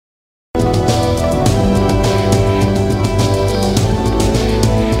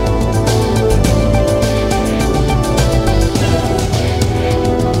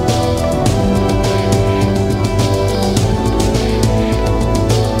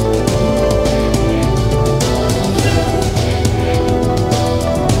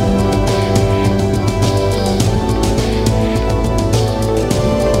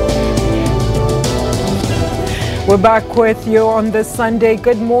We're back with you on this Sunday.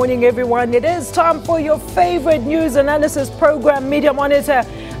 Good morning, everyone. It is time for your favorite news analysis program, Media Monitor.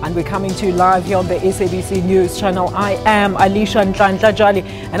 And we're coming to you live here on the SABC News channel. I am Alicia Nhlanhla Jali,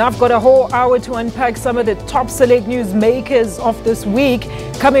 and I've got a whole hour to unpack some of the top select news makers of this week.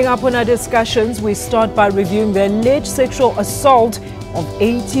 Coming up on our discussions, we start by reviewing the alleged sexual assault of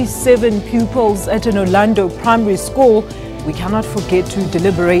 87 pupils at an Orlando primary school. We cannot forget to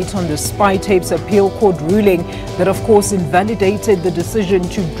deliberate on the spy tapes appeal court ruling that, of course, invalidated the decision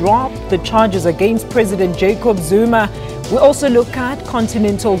to drop the charges against President Jacob Zuma. We also look at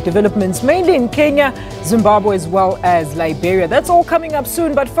continental developments, mainly in Kenya, Zimbabwe, as well as Liberia. That's all coming up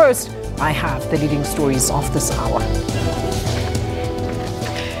soon. But first, I have the leading stories of this hour.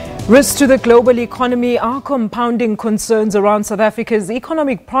 Risks to the global economy are compounding concerns around South Africa's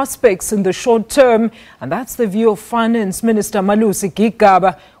economic prospects in the short term. And that's the view of Finance Minister Malusi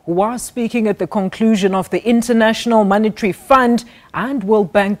Gigaba, who was speaking at the conclusion of the International Monetary Fund and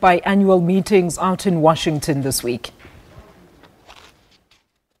World Bank biannual meetings out in Washington this week.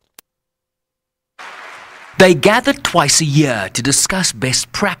 They gather twice a year to discuss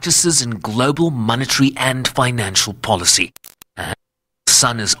best practices in global monetary and financial policy. The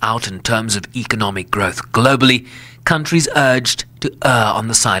sun is out in terms of economic growth globally. Countries urged to err on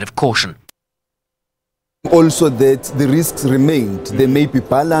the side of caution. Also that the risks remained. They may be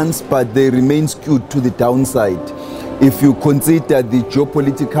balanced, but they remain skewed to the downside. If you consider the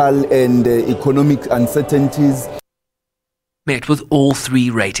geopolitical and economic uncertainties. Met with all three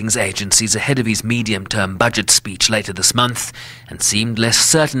ratings agencies ahead of his medium-term budget speech later this month and seemed less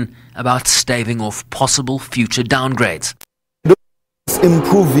certain about staving off possible future downgrades.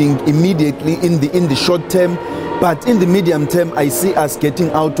 Improving immediately in the short term, but in the medium term I see us getting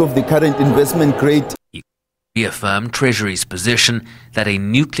out of the current investment grade. He reaffirmed Treasury's position that a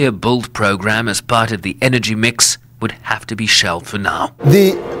nuclear build program as part of the energy mix would have to be shelved for now.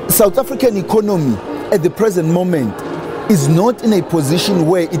 The South African economy at the present moment is not in a position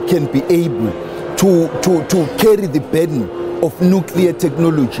where it can be able to carry the burden of nuclear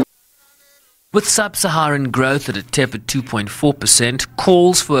technology. With sub-Saharan growth at a tepid 2.4%,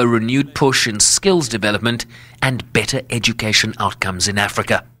 calls for a renewed push in skills development and better education outcomes in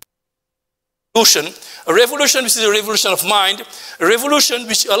Africa. A revolution which is a revolution of mind, a revolution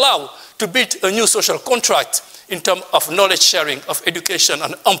which allows to build a new social contract in terms of knowledge sharing, of education,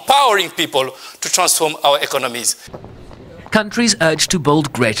 and empowering people to transform our economies. Countries urge to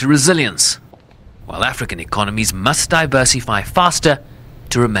build greater resilience, while African economies must diversify faster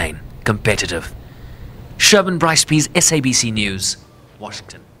to remain competitive. Sherman Bryce-Pease, SABC News,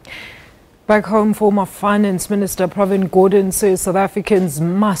 Washington. Back home, former Finance Minister Pravin Gordhan says South Africans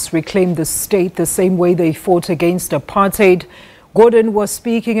must reclaim the state the same way they fought against apartheid. Gordhan was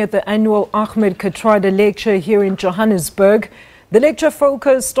speaking at the annual Ahmed Kathrada lecture here in Johannesburg. The lecture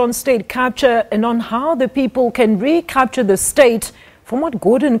focused on state capture and on how the people can recapture the state from what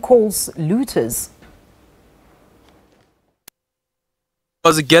Gordhan calls looters. It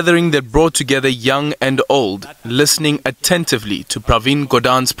was a gathering that brought together young and old, listening attentively to Pravin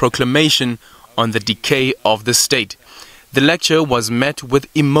Gordhan's proclamation on the decay of the state. The lecture was met with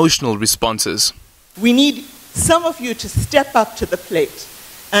emotional responses. We need some of you to step up to the plate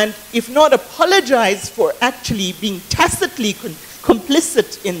and, if not apologize for actually being tacitly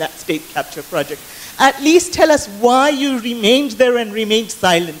complicit in that state capture project, at least tell us why you remained there and remained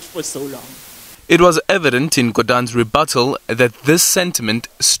silent for so long. It was evident in Gordhan's rebuttal that this sentiment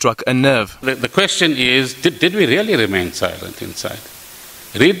struck a nerve. The question is, did we really remain silent inside?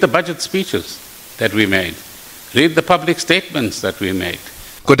 Read the budget speeches that we made. Read the public statements that we made.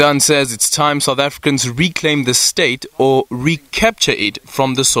 Gordhan says it's time South Africans reclaim the state or recapture it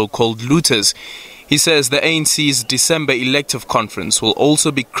from the so-called looters. He says the ANC's December elective conference will also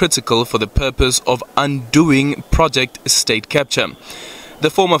be critical for the purpose of undoing Project State Capture. The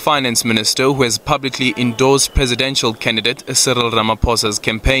former finance minister, who has publicly endorsed presidential candidate Cyril Ramaphosa's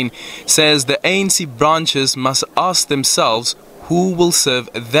campaign, says the ANC branches must ask themselves who will serve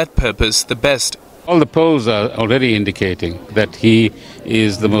that purpose the best. All the polls are already indicating that he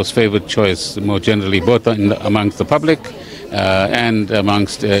is the most favored choice, more generally, both amongst the public and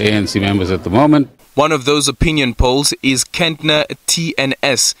amongst ANC members at the moment. One of those opinion polls is Kentner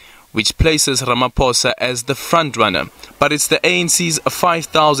TNS, which places Ramaphosa as the front-runner. But it's the ANC's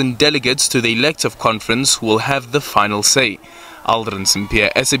 5,000 delegates to the elective conference who will have the final say. Aldrin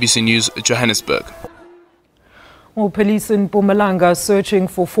Simpier, SABC News, Johannesburg. Well, police in Mpumalanga are searching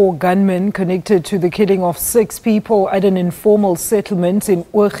for 4 gunmen connected to the killing of 6 people at an informal settlement in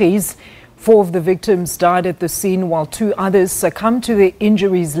Urgies. 4 of the victims died at the scene while 2 others succumbed to their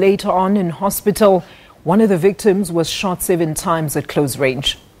injuries later on in hospital. One of the victims was shot 7 times at close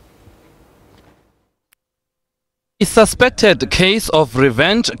range. A suspected case of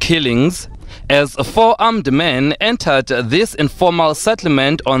revenge killings as 4 armed men entered this informal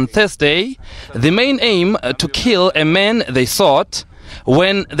settlement on Thursday. The main aim to kill a man they sought.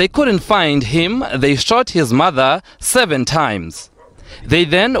 When they couldn't find him, they shot his mother 7 times. They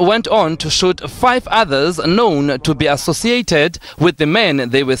then went on to shoot 5 others known to be associated with the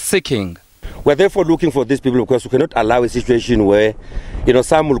men they were seeking. We're therefore looking for these people because we cannot allow a situation where,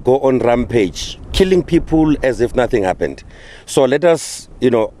 some will go on rampage, killing people as if nothing happened. So let us,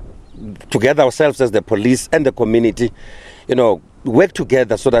 together ourselves as the police and the community, work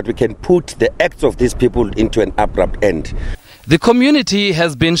together so that we can put the acts of these people into an abrupt end. The community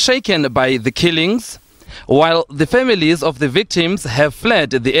has been shaken by the killings, while the families of the victims have fled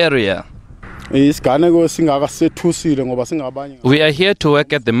the area. We are here to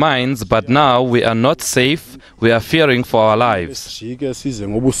work at the mines, but now we are not safe. We are fearing for our lives.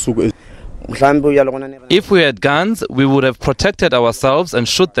 If we had guns, we would have protected ourselves and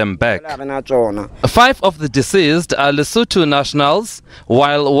shoot them back. 5 of the deceased are Lesotho nationals,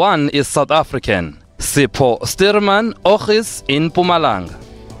 while 1 is South African. Sipho Stirman, Ochis in Mpumalanga.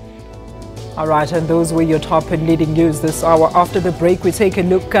 All right, and those were your top and leading news this hour. After the break, we take a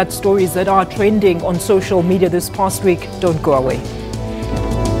look at stories that are trending on social media this past week. Don't go away.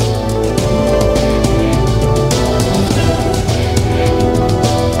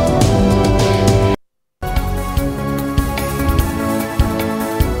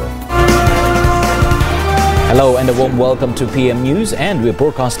 Hello and a warm welcome to PM News, and we're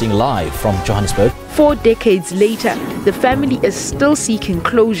broadcasting live from Johannesburg. 4 decades later, the family is still seeking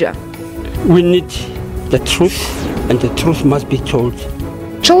closure. We need the truth, and the truth must be told.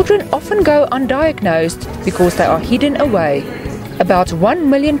 Children often go undiagnosed because they are hidden away. About 1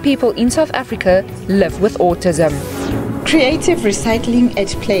 million people in South Africa live with autism. Creative recycling at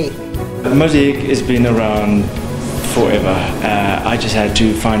play. Mosaic has been around forever. I just had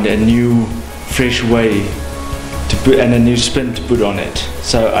to find a new, fresh way to put and a new spin to put on it.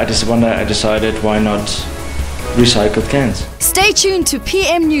 So I decided, why not recycled cans? Stay tuned to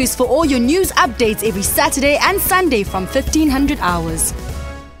PM News for all your news updates every Saturday and Sunday from 1500 hours.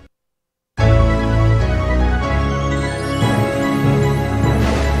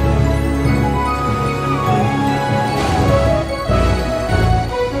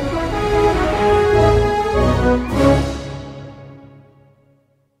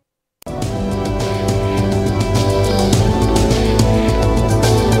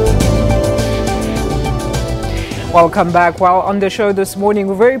 Welcome back. Well, on the show this morning,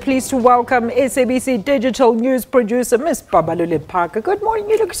 we're very pleased to welcome SABC digital news producer, Miss Babalule Parker. Good morning.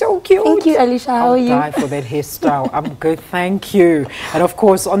 You look so cute. Thank you, Alicia. How are you? I'll die for that hairstyle. I'm good, thank you. And of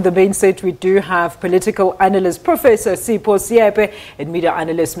course, on the main set, we do have political analyst, Professor Sipho Siepe, and media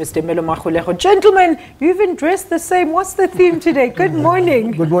analyst, Mr. Melo Machulejo. Gentlemen, you even dressed the same. What's the theme today? Good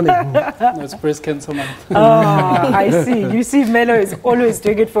morning. Good morning. It's breast cancer month. I see. You see, Melo is always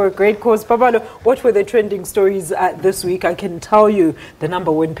doing it for a great cause. Babalo, what were the trending stories this week? I can tell you the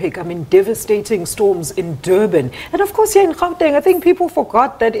 #1 pick. I mean, devastating storms in Durban. And of course, here in Gauteng, I think people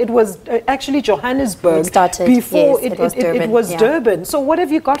forgot that it was actually Johannesburg before it was Durban. So what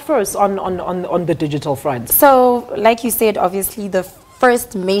have you got for us on the digital front? So, like you said, obviously the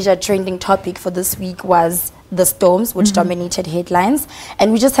first major trending topic for this week was the storms, which dominated headlines.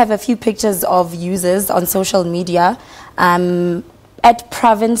 And we just have a few pictures of users on social media at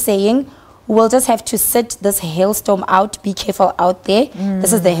Province saying, we'll just have to sit this hailstorm out. Be careful out there.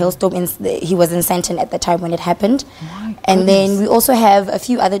 This is the hailstorm. He was in Sandton at the time when it happened. And then we also have a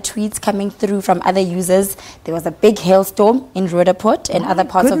few other tweets coming through from other users. There was a big hailstorm in Roodepoort and other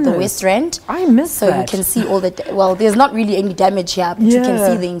parts of the West Rand. I missed that. So you can see all the, well, there's not really any damage here, but you can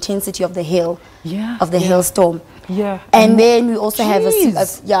see the intensity of the hail, of the hailstorm. And then we also have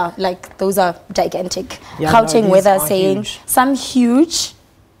like those are gigantic. Gauteng weather saying some huge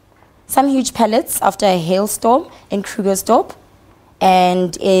pellets after a hailstorm in Krugersdorp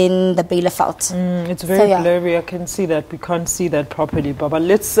and in the Bielefeld. It's very blurry. I can see that. We can't see that properly. But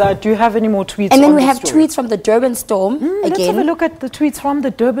let's, do you have any more tweets? And then we have tweets from the Durban storm again. Let's have a look at the tweets from the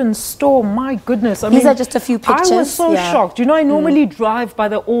Durban storm. My goodness. These are just a few pictures. I was so shocked. You know, I normally drive by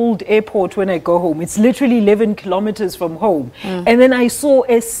the old airport when I go home. It's literally 11 kilometers from home. And then I saw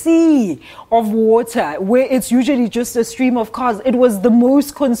a sea of water where it's usually just a stream of cars. It was the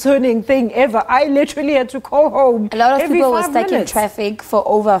most concerning thing ever. I literally had to call home. A lot of people were stuck in traffic for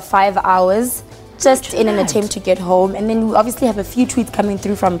over 5 hours just in an attempt to get home. And then we obviously have a few tweets coming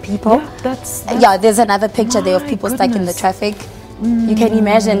through from people. There's another picture there of people stuck in the traffic. You can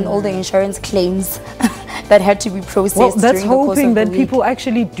imagine all the insurance claims that had to be processed. Well, that's during the course hoping of that the week. people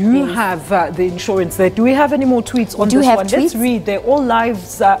actually do have the insurance there. Do we have any more tweets on this one? Let's read. They're all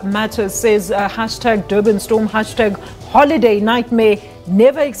lives matter. Says hashtag Durban Storm, hashtag holiday nightmare.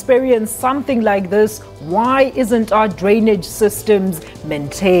 Never experienced something like this. Why isn't our drainage systems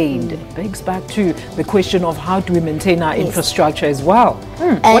maintained? Begs back to the question of how do we maintain our infrastructure as well.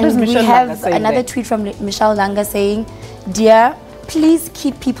 What does Michelle we have Langa say another there? tweet from Michelle Langa saying, "Dear, please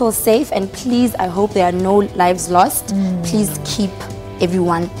keep people safe, and please, I hope there are no lives lost. Please keep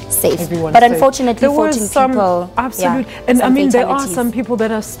everyone safe." But unfortunately, 14 people. Absolutely. And I mean, there are some people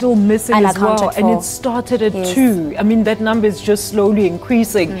that are still missing as well. And it started at 2. I mean, that number is just slowly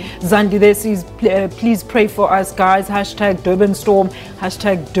increasing. Zandi there says, please pray for us, guys. Hashtag Durban Storm.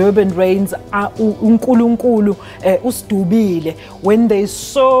 Hashtag Durban Rains. Unkulunkulu usdubile. When they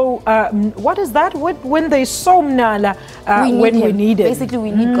sow, what is that? When they sow mnala, when we need it. Basically, we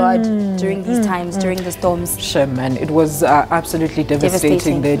need God during these times, during the storms. Sure, man. It was absolutely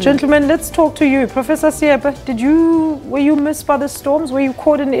devastating there. Gentlemen, let's talk to you. Professor Sieba, were you missed by the storms? Were you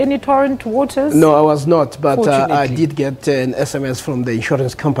caught in any torrent waters? No, I was not, but I did get an SMS from the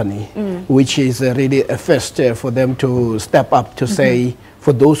insurance company, which is really a first for them to step up to say,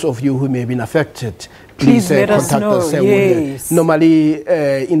 for those of you who may have been affected, please contact us. Yes. Normally,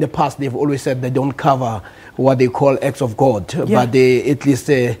 in the past, they've always said they don't cover what they call acts of God, but at least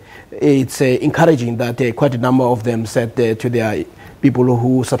it's encouraging that quite a number of them said to their people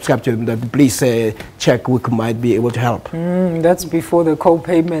who subscribe to them that please check, we might be able to help. That's before the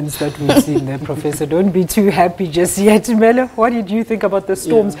co-payments that we've seen there, Professor. Don't be too happy just yet. Melo, what did you think about the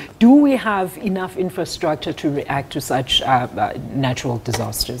storms? Do we have enough infrastructure to react to such natural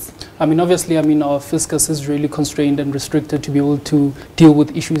disasters? I mean, obviously, our fiscus is really constrained and restricted to be able to deal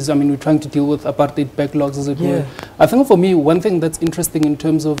with issues. I mean, we're trying to deal with apartheid backlogs, as it were. I think for me, one thing that's interesting in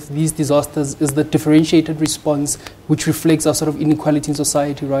terms of these disasters is the differentiated response, which reflects our sort of inequality in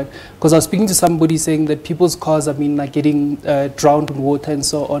society, right? Because I was speaking to somebody saying that people's cars, like getting drowned in water and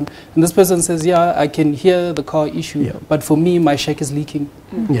so on. And this person says, yeah, I can hear the car issue, but for me, my shack is leaking.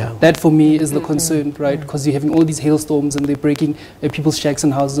 That for me is the concern, right? Because you're having all these hailstorms and they're breaking people's shacks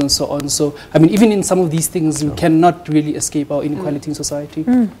and houses and so on. So, I mean, even in some of these things, we cannot really escape our inequality in society.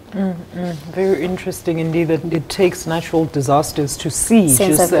 Very interesting indeed that it takes natural disasters to see.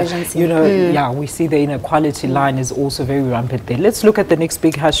 Sense of urgency. We see the inequality line is also very rampant there. Let's look at the next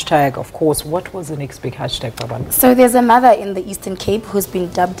big hashtag. Of course, what was the next big hashtag, Baban? So there's a mother in the Eastern Cape who's been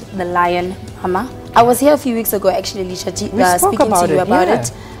dubbed the Lion Mama. I was here a few weeks ago, actually, Alicia, speaking to you about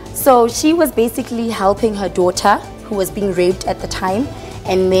it. So she was basically helping her daughter, who was being raped at the time,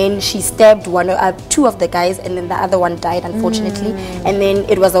 and then she stabbed two of the guys, and then the other one died, unfortunately. And then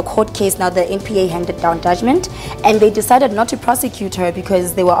it was a court case. Now the NPA handed down judgment, and they decided not to prosecute her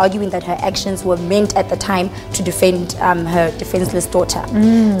because they were arguing that her actions were meant at the time to defend her defenseless daughter.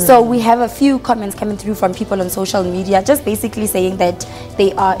 So we have a few comments coming through from people on social media, just basically saying that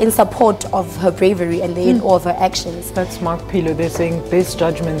they are in support of her bravery and they're in awe of her actions. That's Mark Pilo. They're saying best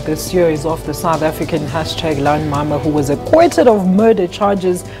judgment this year is of the South African hashtag Lion Mama, who was acquitted of murder charges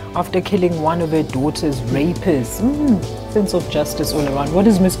after killing one of her daughter's rapists. Sense of justice all around. What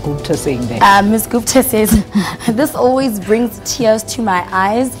is Ms. Gupta saying there? Ms. Gupta says, this always brings tears to my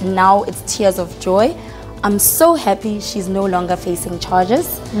eyes. Now it's tears of joy. I'm so happy she's no longer facing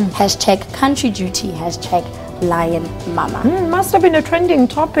charges. Hashtag country duty. Hashtag Lion Mama. Must have been a trending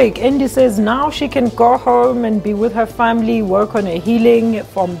topic. Andy says now she can go home and be with her family, work on her healing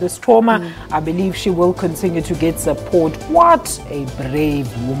from this trauma. I believe she will continue to get support. What a brave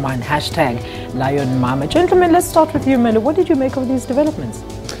woman. Hashtag Lion Mama. Gentlemen, let's start with you, Melo. What did you make of these developments?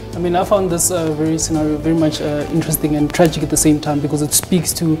 I mean, I found this scenario very much interesting and tragic at the same time, because it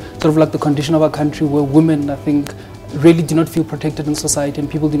speaks to sort of like the condition of our country, where women, I think, really do not feel protected in society, and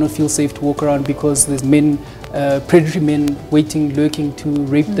people do not feel safe to walk around because there's men, predatory men waiting, lurking to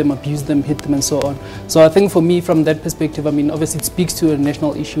rape them, abuse them, hit them and so on. So I think for me, from that perspective, I mean, obviously it speaks to a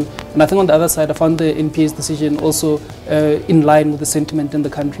national issue. And I think on the other side, I found the NPA's decision also in line with the sentiment in the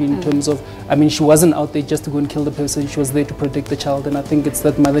country in terms of, I mean, she wasn't out there just to go and kill the person, she was there to protect the child, and I think it's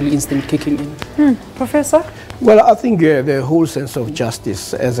that motherly instinct kicking in. Professor? Well, I think the whole sense of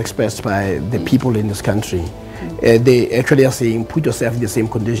justice as expressed by the people in this country, they actually are saying, put yourself in the same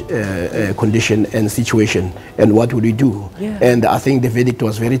condition and situation, and what will you do? And I think the verdict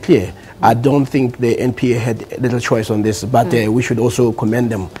was very clear. I don't think the NPA had little choice on this, but we should also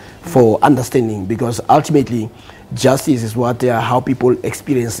commend them for understanding, because ultimately justice is what how people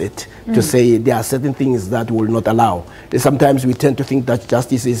experience it. To say there are certain things that will not allow. Sometimes we tend to think that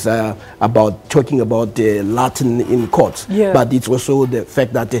justice is about talking about Latin in courts, but it's also the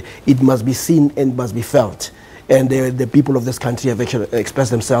fact that it must be seen and must be felt. And the people of this country have actually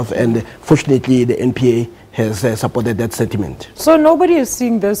expressed themselves, and fortunately the NPA has supported that sentiment. So nobody is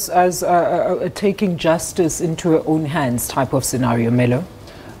seeing this as taking justice into her own hands type of scenario, Melo?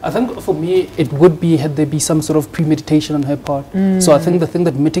 I think for me, it would be had there be some sort of premeditation on her part. So I think the thing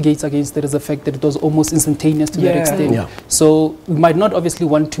that mitigates against that is the fact that it was almost instantaneous to that extent. So we might not obviously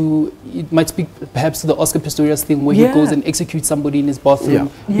want to, it might speak perhaps to the Oscar Pistorius thing where he goes and executes somebody in his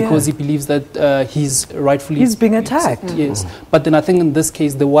bathroom because he believes that he's rightfully... He's being attacked. Yes. But then I think in this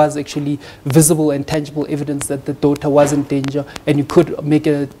case, there was actually visible and tangible evidence that the daughter was in danger, and you could make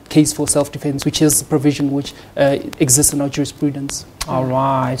a case for self-defense, which is a provision which exists in our jurisprudence. All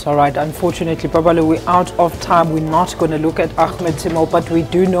right. Unfortunately, Babalo, we're out of time. We're not going to look at Ahmed Timol, but we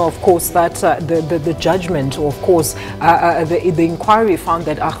do know, of course, that the judgment, or of course, the inquiry found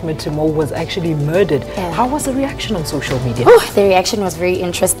that Ahmed Timol was actually murdered. How was the reaction on social media? The reaction was very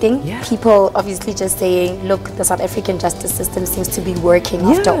interesting. People obviously just saying, look, the South African justice system seems to be working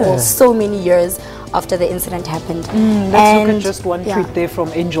after all so many years after the incident happened. Let's look at just one tweet there from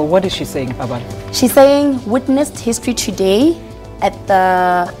Angel. What is she saying, Babalo? She's saying, witnessed history today at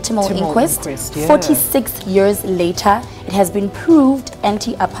the Timol inquest. 46 years later, it has been proved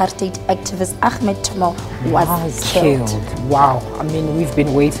anti-apartheid activist Ahmed Timol was killed. Wow. I mean, we've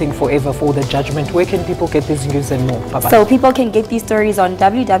been waiting forever for the judgment. Where can people get this news and more? Bye-bye. So people can get these stories on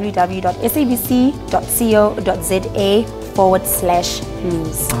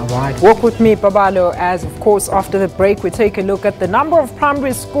www.sabc.co.za/news. All right. Walk with me, Babalo, as of course after the break we take a look at the number of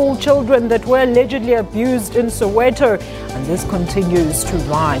primary school children that were allegedly abused in Soweto, and this continues to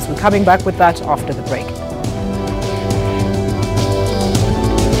rise. We're coming back with that after the break.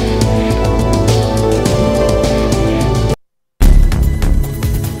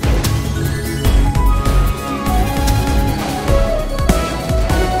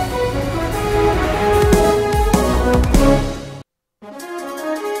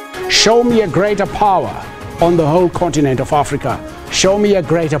 Show me a greater power on the whole continent of Africa. Show me a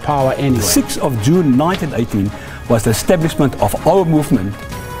greater power anyway. 6th of June 1918 was the establishment of our movement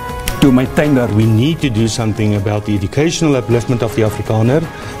to maintain that. We need to do something about the educational upliftment of the Afrikaner,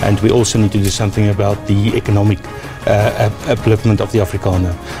 and we also need to do something about the economic upliftment of the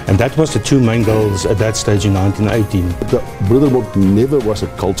Afrikaner. And that was the two main goals at that stage in 1918. The Broederbond never was a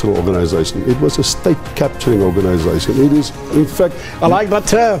cultural organization. It was a state-capturing organization. It is, in fact... I like that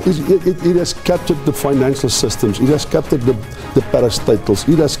term. It has captured the financial systems. It has captured the parastatals.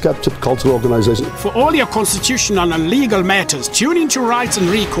 It has captured cultural organizations. For all your constitutional and legal matters, tune into Rights and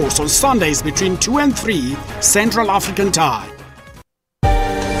Recourse on Sundays between 2 and 3 Central African Time.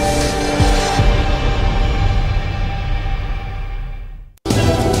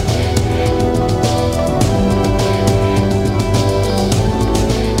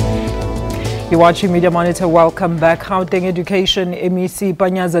 You're watching Media Monitor. Welcome back. Gauteng Education MEC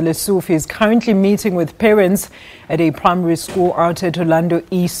Panyaza Lesufi is currently meeting with parents at a primary school out at Orlando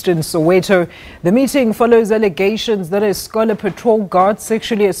East in Soweto. The meeting follows allegations that a scholar patrol guard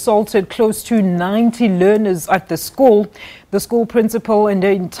sexually assaulted close to 90 learners at the school. The school principal and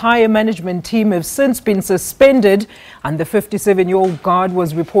the entire management team have since been suspended, and the 57-year-old guard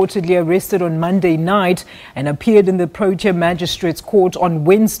was reportedly arrested on Monday night and appeared in the Protea Magistrates Court on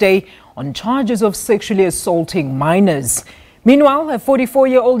Wednesday on charges of sexually assaulting minors. Meanwhile, a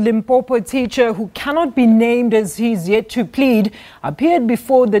 44-year-old Limpopo teacher who cannot be named as he is yet to plead appeared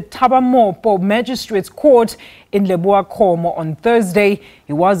before the Tabamopo Magistrates Court in Leboakhomo on Thursday.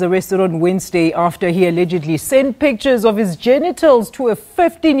 He was arrested on Wednesday after he allegedly sent pictures of his genitals to a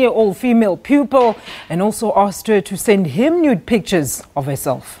 15-year-old female pupil and also asked her to send him nude pictures of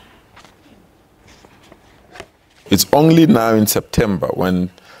herself. It's only now in September, when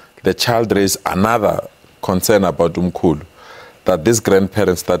the child raised another concern about Umkhulu, that this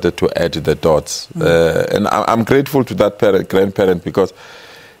grandparent started to add the dots. And I'm grateful to that grandparent, because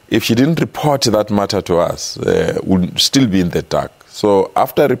if she didn't report that matter to us, we'd still be in the dark. So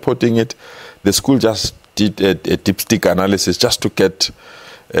after reporting it, the school just did a dipstick analysis just to get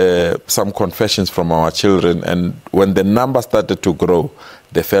some confessions from our children. And when the number started to grow,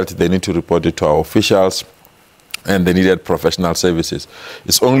 they felt they need to report it to our officials, and they needed professional services.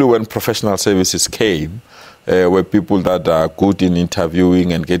 It's only when professional services came, where people that are good in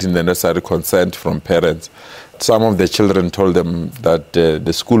interviewing and getting the necessary consent from parents. Some of the children told them that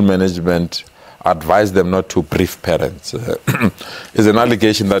the school management advised them not to brief parents. It's an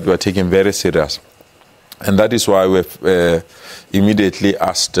allegation that we are taking very serious. And that is why we've immediately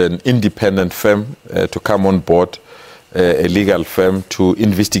asked an independent firm to come on board, a legal firm, to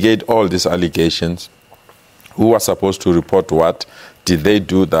investigate all these allegations. Who was supposed to report what? Did they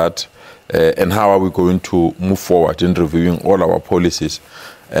do that? And how are we going to move forward in reviewing all our policies,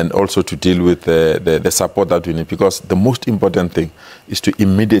 and also to deal with the support that we need? Because the most important thing is to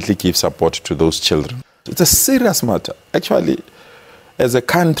immediately give support to those children. It's a serious matter. Actually, as a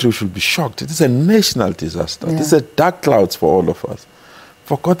country, we should be shocked. It is a national disaster. Yeah. These are dark clouds for all of us.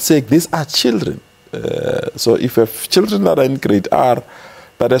 For God's sake, these are children. So if you have children that are in grade R,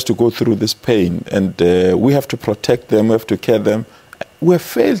 that has to go through this pain, and we have to protect them, we have to care them. We have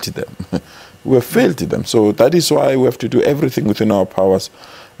failed them. We have failed them. So that is why we have to do everything within our powers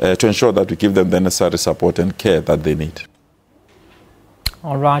to ensure that we give them the necessary support and care that they need.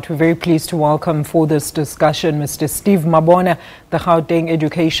 All right, we're very pleased to welcome for this discussion Mr. Steve Mabona, the Gauteng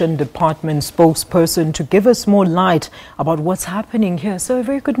Education Department spokesperson, to give us more light about what's happening here. So a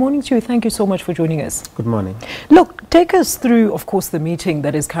very good morning to you. Thank you so much for joining us. Good morning. Look, take us through, of course, the meeting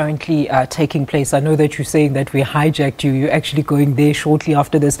that is currently taking place. I know that you're saying that we hijacked you. You're actually going there shortly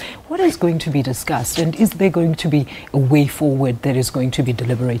after this. What is going to be discussed, and is there going to be a way forward that is going to be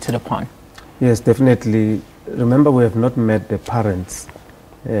deliberated upon? Yes, definitely. Remember, we have not met the parents.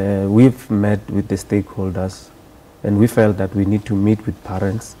 We've met with the stakeholders, and we felt that we need to meet with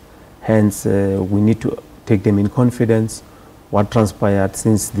parents. Hence, we need to take them in confidence what transpired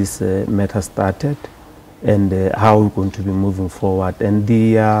since this matter started, and how we're going to be moving forward. And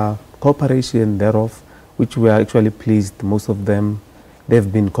the cooperation thereof, which we are actually pleased, most of them,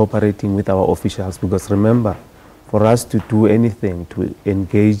 they've been cooperating with our officials, because remember, for us to do anything, to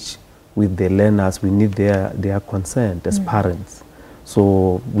engage with the learners, we need their consent as parents.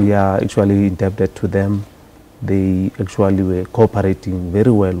 So we are actually indebted to them. They actually were cooperating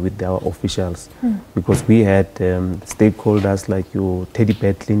very well with our officials, because we had stakeholders like your Teddy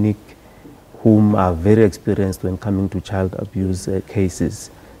Bear Clinic, whom are very experienced when coming to child abuse cases.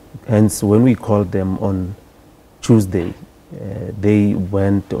 Hence, when we called them on Tuesday, they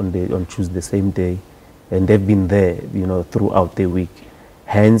went on Tuesday, same day, and they've been there, throughout the week.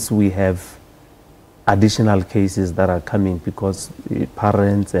 Hence, we have additional cases that are coming, because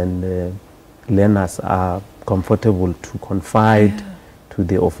parents and learners are comfortable to confide to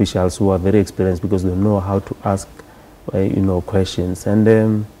the officials who are very experienced, because they know how to ask questions.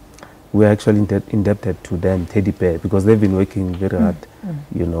 And we're actually indebted to them, Teddy Bear, because they've been working very hard,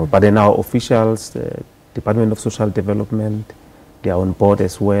 But then our officials, Department of Social Development, they are on board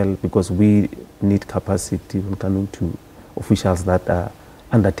as well, because we need capacity when coming to officials that are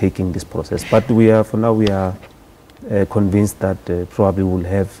undertaking this process. But for now we are convinced that probably we'll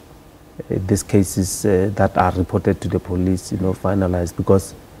have these cases that are reported to the police, finalized,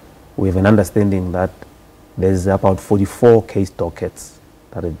 because we have an understanding that there's about 44 case dockets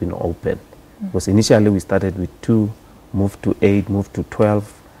that have been opened. Because initially we started with 2, moved to 8, moved to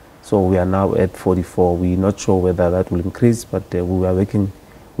 12, so we are now at 44. We're not sure whether that will increase, but we are working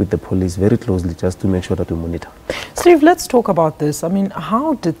with the police very closely just to make sure that we monitor. Steve, let's talk about this. I mean,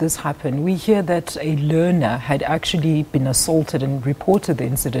 how did this happen? We hear that a learner had actually been assaulted and reported the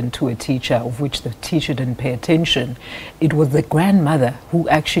incident to a teacher, of which the teacher didn't pay attention. It was the grandmother who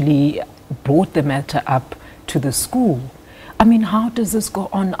actually brought the matter up to the school. I mean, how does this go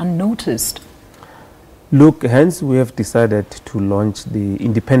on unnoticed? Look, hence we have decided to launch the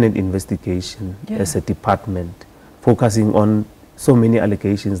independent investigation as a department, focusing on so many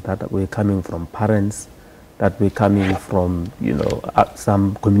allegations that were coming from parents, that were coming from,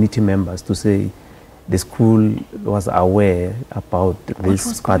 some community members, to say the school was aware about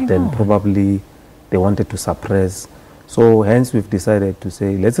this, but then probably they wanted to suppress. So hence we've decided to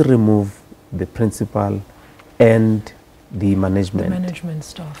say, let's remove the principal and the management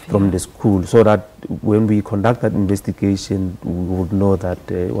staff from the school, so that when we conduct that investigation, we would know that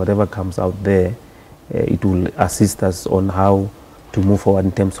whatever comes out there, it will assist us on how to move forward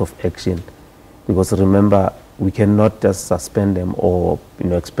in terms of action. Because remember, we cannot just suspend them or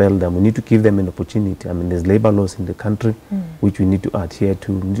expel them. We need to give them an opportunity. I mean, there's labor laws in the country which we need to adhere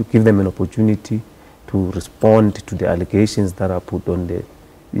to. We need to give them an opportunity to respond to the allegations that are put on the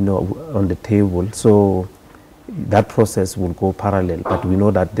on the table. So that process will go parallel, but we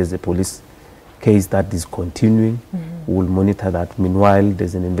know that there's a police case that is continuing. We'll monitor that. Meanwhile,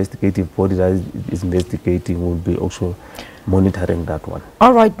 there's an investigative body that is investigating. We'll be also monitoring that one.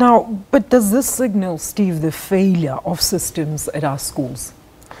 All right. Now, but does this signal, Steve, the failure of systems at our schools?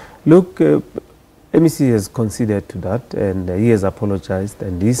 Look, MEC has conceded to that, and he has apologized,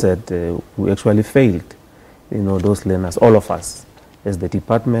 and he said we actually failed, those learners, all of us, as the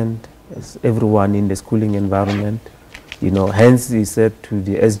department, as everyone in the schooling environment. Hence he said to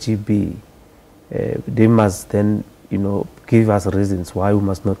the SGB, they must then, give us reasons why we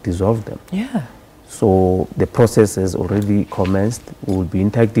must not dissolve them. Yeah. So the process has already commenced. We will be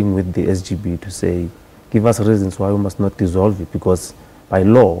interacting with the SGB to say, give us reasons why we must not dissolve it, because by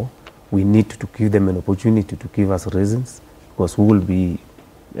law, we need to give them an opportunity to give us reasons, because we will be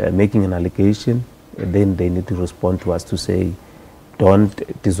making an allegation, and then they need to respond to us to say,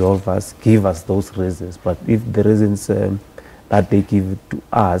 don't dissolve us, give us those reasons. But if the reasons that they give to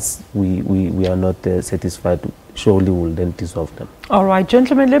us, we are not satisfied, surely we'll then dissolve them. All right,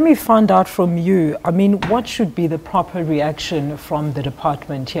 gentlemen, let me find out from you. I mean, what should be the proper reaction from the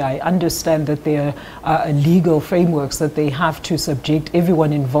department here? I understand that there are legal frameworks that they have to subject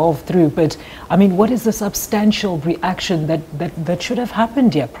everyone involved through, but I mean, what is the substantial reaction that should have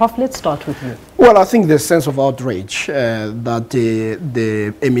happened here? Prof, let's start with you. Well, I think the sense of outrage that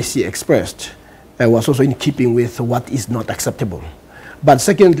the MEC expressed was also in keeping with what is not acceptable. But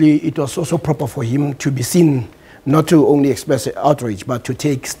secondly, it was also proper for him to be seen not to only express outrage, but to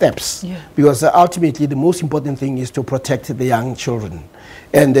take steps. Yeah. Because ultimately, the most important thing is to protect the young children.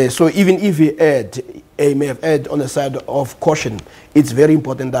 And so even if he may have erred on the side of caution, it's very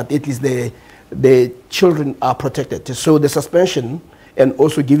important that at least the children are protected. So the suspension and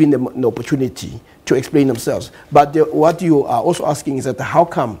also giving them an opportunity to explain themselves. But what you are also asking is that how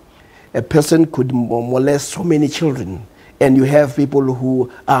come a person could molest so many children, and you have people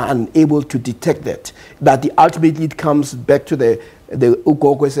who are unable to detect that ultimately it comes back to the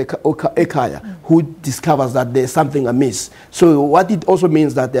Ekaya, who discovers that there's something amiss. So what it also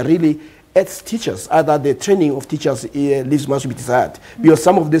means that they really, as teachers, either the training of teachers leaves much to be desired, because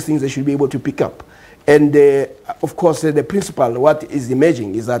some of these things they should be able to pick up. And of course, the principle, what is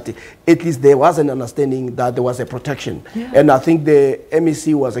emerging is that at least there was an understanding that there was a protection. Yeah. And I think the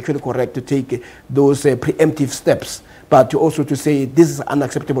MEC was actually correct to take those preemptive steps, but also to say this is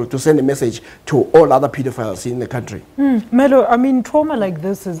unacceptable, to send a message to all other pedophiles in the country. Melo, I mean, trauma like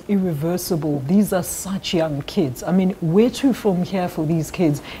this is irreversible. These are such young kids. I mean, where to from here for these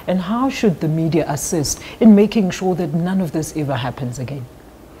kids? And how should the media assist in making sure that none of this ever happens again?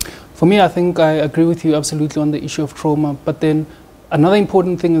 For me, I think I agree with you absolutely on the issue of trauma. But then another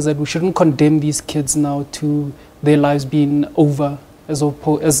important thing is that we shouldn't condemn these kids now to their lives being over, as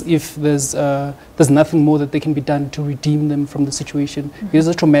if there's nothing more that they can be done to redeem them from the situation. It is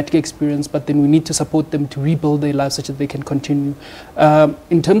a traumatic experience, but then we need to support them to rebuild their lives such that they can continue.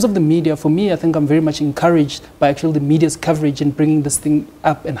 In terms of the media, for me, I think I'm very much encouraged by actually the media's coverage and bringing this thing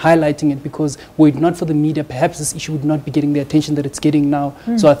up and highlighting it, because were it not for the media, perhaps this issue would not be getting the attention that it's getting now.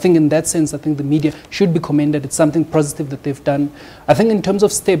 So I think in that sense, I think the media should be commended. It's something positive that they've done. I think in terms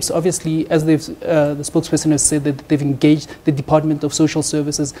of steps, obviously, as the spokesperson has said, that they've engaged the Department of Social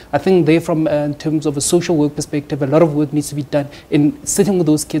Services. I think they, from in terms of a social work perspective, a lot of work needs to be done in sitting with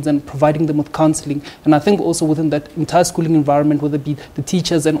those kids and providing them with counseling. And I think also within that entire schooling environment, whether it be the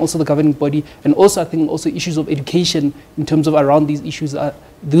teachers and also the governing body, and also I think also issues of education in terms of around these issues,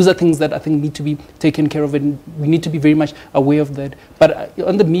 those are things that I think need to be taken care of, and we need to be very much aware of that. But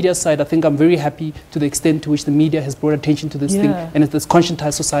on the media side, I think I'm very happy to the extent to which the media has brought attention to this thing, and it's this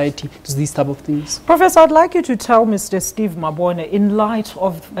conscientized society to these type of things. Professor, I'd like you to tell Mr. Steve Mabona, in light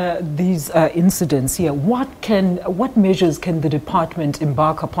of these incidents here, what measures can the department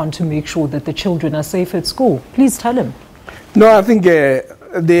embark upon to make sure that the children are safe at school? Please tell him. No, I think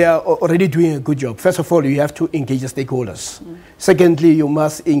they are already doing a good job. First of all, you have to engage the stakeholders. Secondly, you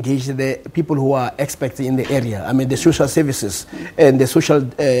must engage the people who are experts in the area. I mean, the social services and the social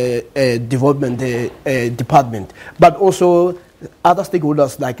development department, but also other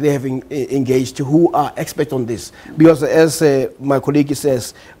stakeholders like they have engaged who are expert on this. Because as my colleague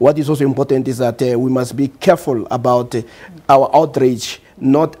says, what is also important is that we must be careful about our outrage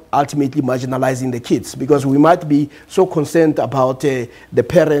not ultimately marginalizing the kids, because we might be so concerned about the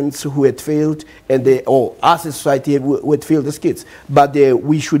parents who had failed and or us as society who had failed these kids. But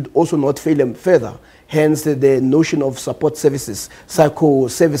we should also not fail them further. Hence, the notion of support services, psycho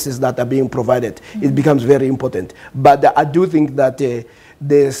services that are being provided, it becomes very important. But I do think that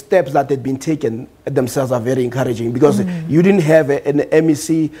the steps that had been taken themselves are very encouraging, because you didn't have an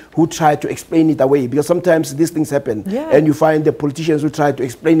MEC who tried to explain it away, because sometimes these things happen and you find the politicians who try to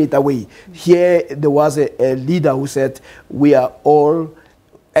explain it away. Here there was a leader who said, we are all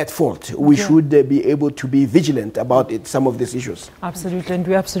at fault. We should be able to be vigilant about some of these issues. Absolutely, and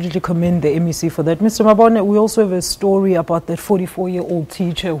we absolutely commend the MEC for that. Mr. Mabona, we also have a story about that 44-year-old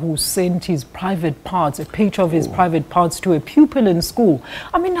teacher who sent his private parts, a picture of his private parts, to a pupil in school.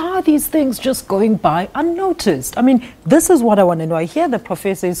 I mean, how are these things just going by unnoticed? I mean, this is what I want to know. I hear the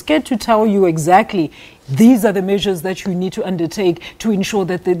professor is scared to tell you exactly these are the measures that you need to undertake to ensure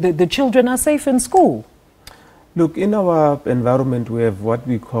that the children are safe in school. Look, in our environment, we have what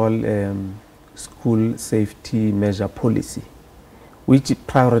we call school safety measure policy, which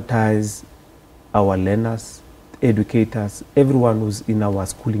prioritize our learners, educators, everyone who's in our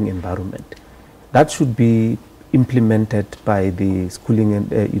schooling environment. That should be implemented by the schooling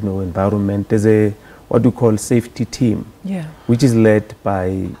environment. There's a what we call safety team, which is led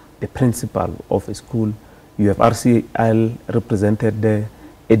by the principal of a school. You have RCL represented there,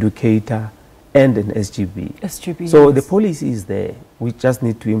 educator, and an SGB. So the policy is there. We just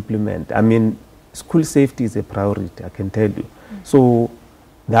need to implement. I mean, school safety is a priority, I can tell you. So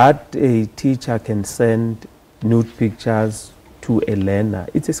that a teacher can send nude pictures to a learner,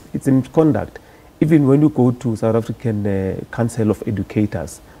 it's a misconduct. Even when you go to South African Council of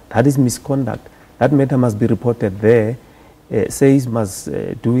Educators, that is misconduct. That matter must be reported there. SABC must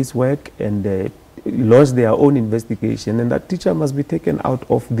do its work and launch their own investigation, and that teacher must be taken out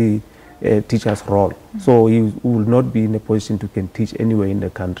of the teacher's role. So he will not be in a position to can teach anywhere in the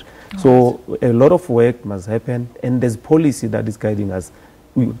country. So a lot of work must happen, and there's policy that is guiding us.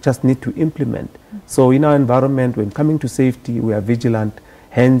 We just need to implement. So in our environment, when coming to safety, we are vigilant.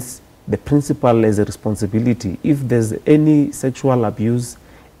 Hence, the principal has a responsibility. If there's any sexual abuse,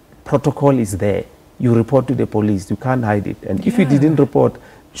 protocol is there. You report to the police. You can't hide it. And if you didn't report,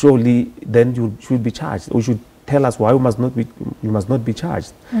 surely then you should be charged, or should tell us why you must not be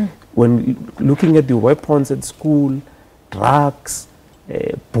charged. When looking at the weapons at school, drugs,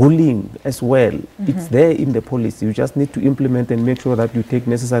 bullying as well, it's there in the policy. You just need to implement and make sure that you take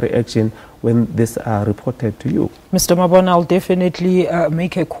necessary action when these are reported to you. Mr. Mabona, I'll definitely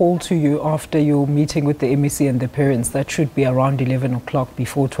make a call to you after your meeting with the MEC and the parents. That should be around 11 o'clock,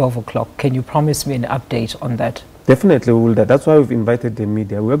 before 12 o'clock. Can you promise me an update on that? Definitely we will. That's why we've invited the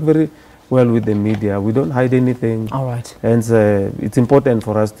media. We work very well with the media. We don't hide anything. All right. And it's important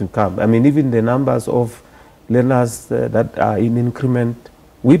for us to come. I mean, even the numbers of learners that are in increment,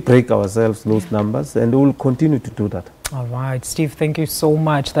 we break ourselves those numbers, and we will continue to do that. All right, Steve, thank you so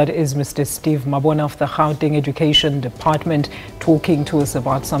much. That is Mr. Steve Mabona of the Gauteng Education Department talking to us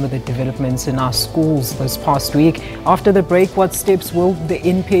about some of the developments in our schools this past week. After the break, what steps will the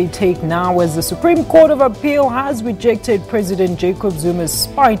NPA take now as the Supreme Court of Appeal has rejected President Jacob Zuma's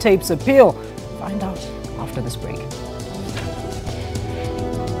spy tapes appeal? Find out after this break.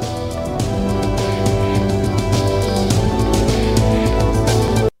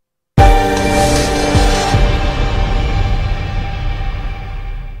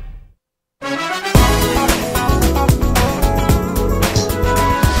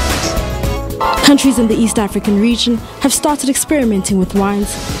 Countries in the East African region have started experimenting with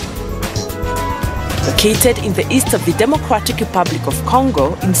wines. Located in the east of the Democratic Republic of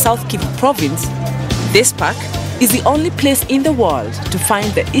Congo in South Kivu province, this park is the only place in the world to find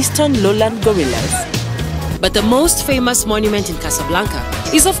the eastern lowland gorillas. But the most famous monument in Casablanca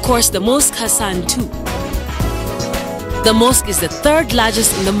is of course the Mosque Hassan II. The mosque is the third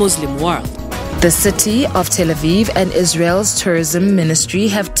largest in the Muslim world. The city of Tel Aviv and Israel's tourism ministry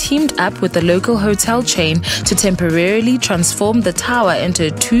have teamed up with the local hotel chain to temporarily transform the tower into a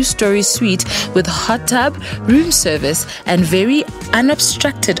two-story suite with hot tub, room service, and very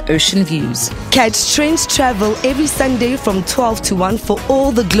unobstructed ocean views. Catch Trends Travel every Sunday from 12 to 1 for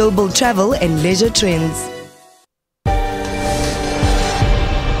all the global travel and leisure trends.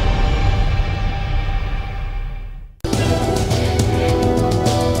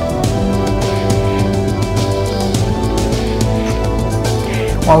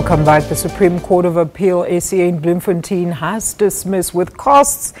 Welcome back. The Supreme Court of Appeal, SCA in Bloemfontein, has dismissed with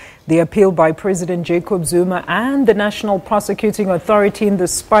costs the appeal by President Jacob Zuma and the National Prosecuting Authority in the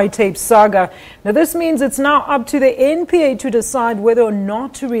spy tape saga. Now, this means it's now up to the NPA to decide whether or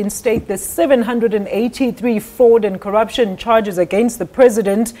not to reinstate the 783 fraud and corruption charges against the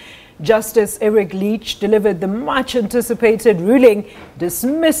president. Justice Eric Leach delivered the much-anticipated ruling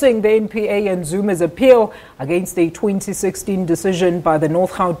dismissing the NPA and Zuma's appeal against a 2016 decision by the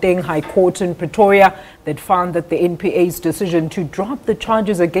North Gauteng High Court in Pretoria that found that the NPA's decision to drop the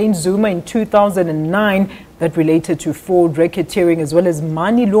charges against Zuma in 2009 that related to fraud, racketeering as well as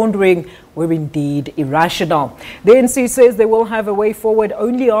money laundering were indeed irrational. The NC says they will have a way forward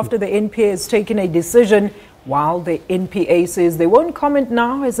only after the NPA has taken a decision while the NPA says they won't comment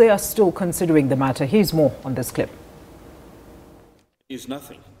now as they are still considering the matter. Here's more on this clip. Is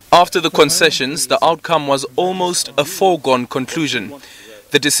nothing. After the concessions, the outcome was almost a foregone conclusion.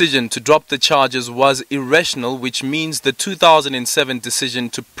 The decision to drop the charges was irrational, which means the 2007 decision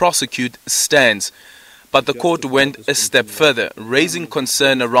to prosecute stands. But the court went a step further, raising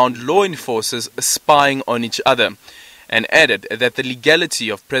concern around law enforcers spying on each other, and added that the legality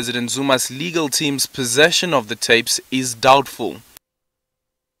of President Zuma's legal team's possession of the tapes is doubtful.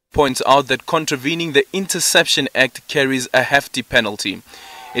 Points out that contravening the Interception Act carries a hefty penalty.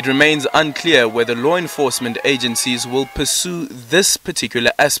 It remains unclear whether law enforcement agencies will pursue this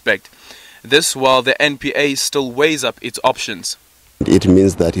particular aspect. This while the NPA still weighs up its options. It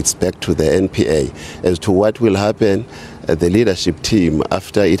means that it's back to the NPA. As to what will happen, the leadership team,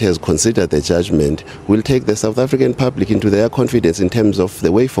 after it has considered the judgment, will take the South African public into their confidence in terms of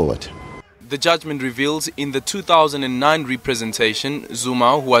the way forward. The judgment reveals in the 2009 representation,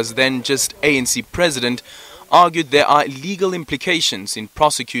 Zuma, who was then just ANC president, argued there are legal implications in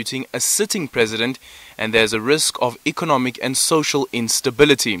prosecuting a sitting president and there's a risk of economic and social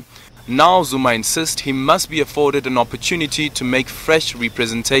instability. Now Zuma insists he must be afforded an opportunity to make fresh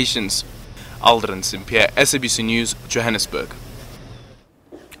representations. Aldrin Simpier, SABC News, Johannesburg.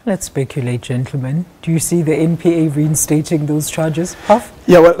 Let's speculate, gentlemen. Do you see the NPA reinstating those charges? Puff?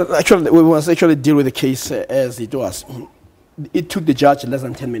 Yeah, well, actually, we must actually deal with the case as it was. It took the judge less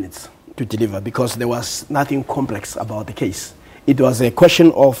than 10 minutes to deliver because there was nothing complex about the case. It was a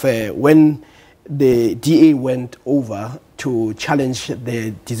question of when the DA went over to challenge the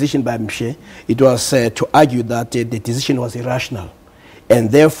decision by Mshe, it was to argue that the decision was irrational. And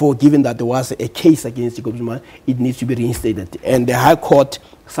therefore, given that there was a case against Jacob Zuma, it needs to be reinstated. And the High Court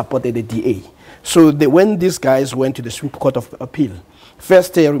supported the DA. So when these guys went to the Supreme Court of Appeal,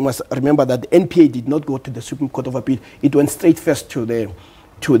 first we must remember that the NPA did not go to the Supreme Court of Appeal. It went straight first to the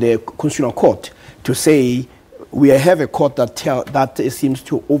Constitutional Court to say, we have a court that seems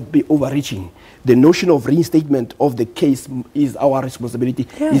to be overreaching. The notion of reinstatement of the case is our responsibility,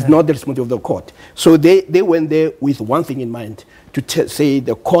 is not the responsibility of the court. So they went there with one thing in mind, to say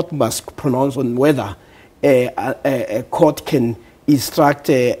the court must pronounce on whether a court can instruct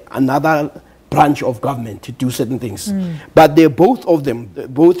another branch of government to do certain things. But both of them,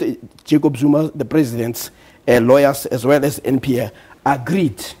 both Jacob Zuma, the president's lawyers, as well as NPA,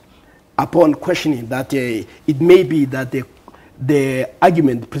 agreed upon questioning that it may be that the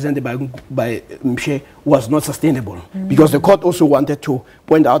argument presented by Mshe was not sustainable, because the court also wanted to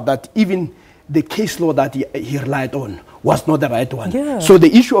point out that even the case law that he relied on was not the right one. So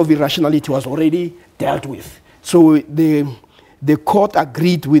the issue of irrationality was already dealt with. So the court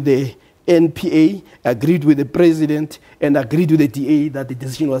agreed with the NPA, agreed with the president, and agreed with the DA that the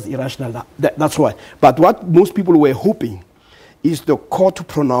decision was irrational. That's why. But what most people were hoping is the court to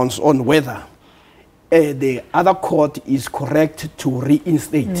pronounce on whether the other court is correct to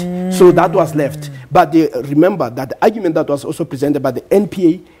reinstate. So that was left. But remember that the argument that was also presented by the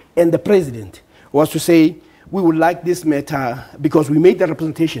NPA and the president was to say, we would like this matter because we made the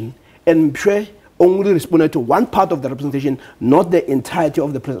representation, and Mshe only responded to one part of the representation, not the entirety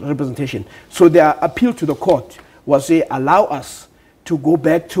of the representation. So their appeal to the court was to allow us to go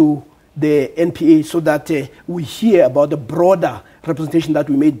back to the NPA so that we hear about the broader representation that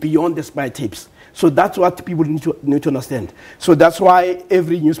we made beyond the spy tapes. So that's what people need to understand. So that's why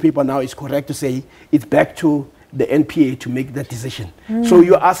every newspaper now is correct to say it's back to the NPA to make that decision. So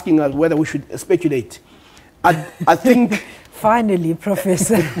you're asking us whether we should speculate. I think... Finally,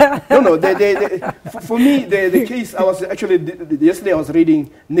 Professor. No, for me, the case, I was actually, yesterday I was reading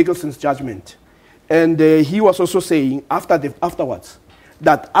Nicholson's judgment. And he was also saying afterwards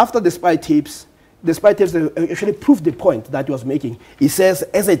that after the spy tapes actually proved the point that he was making. He says,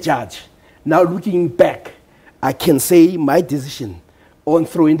 as a judge, now looking back, I can say my decision on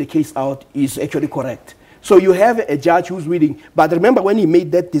throwing the case out is actually correct. So you have a judge who's reading, but remember when he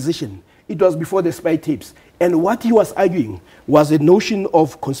made that decision, it was before the spy tapes. And what he was arguing was the notion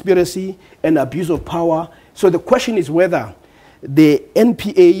of conspiracy and abuse of power. So the question is whether the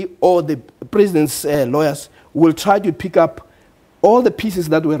NPA or the president's lawyers will try to pick up all the pieces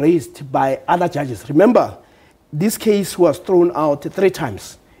that were raised by other judges. Remember, this case was thrown out 3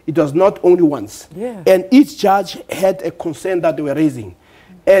 times. It was not only once. And each judge had a concern that they were raising.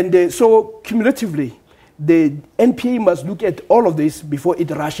 And so cumulatively, the NPA must look at all of this before it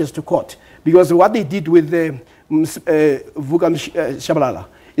rushes to court. Because what they did with Vukam Shabalala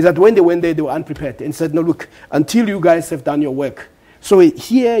is that when they went there, they were unprepared and said, no, look, until you guys have done your work. So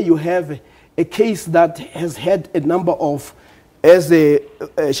here you have a case that has had a number of as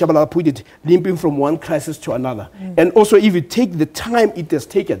Shabalala put it, limping from one crisis to another. And also, if you take the time it has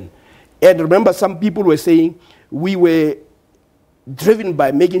taken, and remember, some people were saying we were driven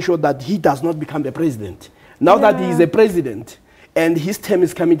by making sure that he does not become the president. Now that he is a president and his term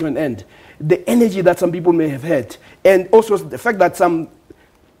is coming to an end, the energy that some people may have had, and also the fact that some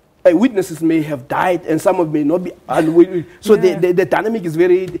witnesses may have died and some of may not be unwilling. So the dynamic is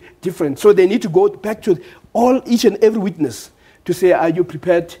very different. So they need to go back to each and every witness to say, are you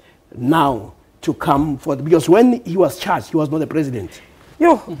prepared now to come forward? Because when he was charged, he was not the president.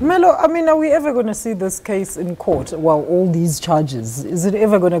 Yo, Melo, I mean, are we ever going to see this case in court? Well, all these charges, is it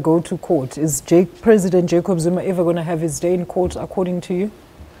ever going to go to court? Is President Jacob Zuma ever going to have his day in court, according to you?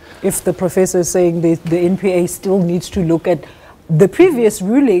 If the professor is saying the NPA still needs to look at the previous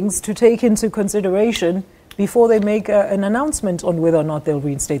rulings to take into consideration before they make an announcement on whether or not they'll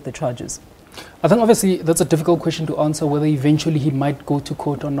reinstate the charges? I think obviously that's a difficult question to answer, whether eventually he might go to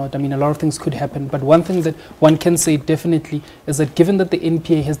court or not. I mean, a lot of things could happen. But one thing that one can say definitely is that given that the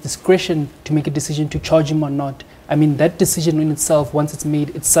NPA has discretion to make a decision to charge him or not, I mean, that decision in itself, once it's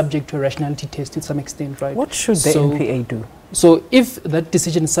made, it's subject to a rationality test to some extent, right? What should the NPA do? So if that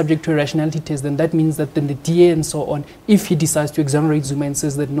decision is subject to a rationality test, then that means that then the DA and so on, if he decides to exonerate Zuma and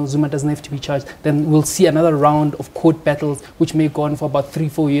says that no, Zuma doesn't have to be charged, then we'll see another round of court battles, which may go on for about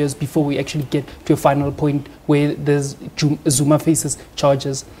 3-4 years before we actually get to a final point where Zuma faces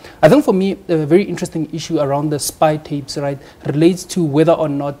charges. I think for me, a very interesting issue around the spy tapes, right, relates to whether or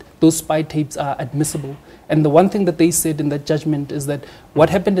not those spy tapes are admissible. And the one thing that they said in that judgment is that what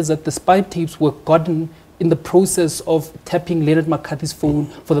happened is that the spy tapes were gotten in the process of tapping Leonard McCarthy's phone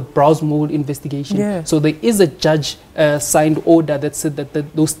for the Browse Mole investigation. Yeah. So there is a judge signed order that said that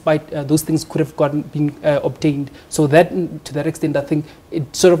those things could have been obtained. So that, to that extent, I think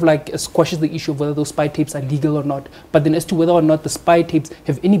it sort of like squashes the issue of whether those spy tapes are legal or not. But then as to whether or not the spy tapes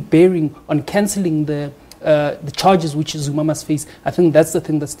have any bearing on cancelling the charges which Zuma must face, I think that's the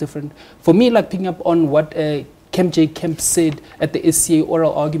thing that's different. For me, like picking up on what Kemp said at the SCA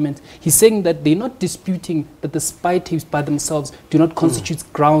oral argument, he's saying that they're not disputing that the spy tapes by themselves do not constitute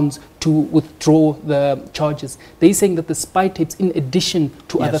grounds to withdraw the charges. They're saying that the spy tapes in addition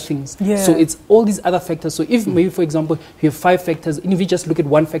to other things. Yeah. So it's all these other factors. So if maybe, for example, you have 5 factors, and if you just look at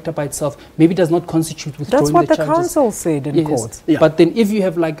one factor by itself, maybe it does not constitute withdrawing the charges. That's what the council said in court. Yeah. But then if you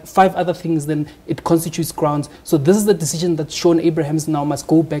have like 5 other things, then it constitutes grounds. So this is the decision that Sean Abrahams now must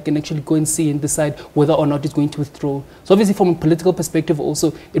go back and actually go and see and decide whether or not it's going to withdraw. So obviously from a political perspective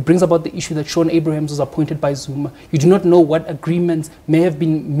also, it brings about the issue that Sean Abrahams was appointed by Zuma. You do not know what agreements may have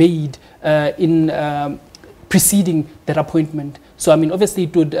been made in preceding that appointment. So, I mean, obviously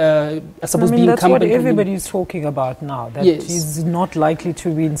it would, I suppose, be incumbent. That's what everybody's talking about now, that he's not likely to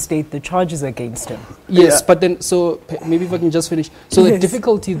reinstate the charges against him. Yes, but then, so maybe if I can just finish. So the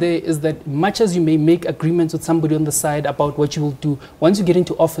difficulty there is that much as you may make agreements with somebody on the side about what you will do, once you get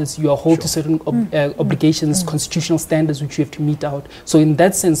into office, you are held to certain obligations, constitutional standards which you have to meet out. So in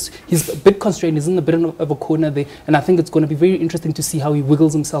that sense, he's a bit constrained, he's in a bit of a corner there, and I think it's going to be very interesting to see how he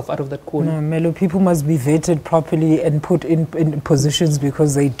wiggles himself out of that corner. No, Melo, people must be vetted properly and put in positions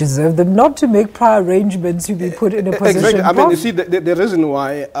because they deserve them, not to make prior arrangements to be put in a position. Exactly. I mean, you see, the reason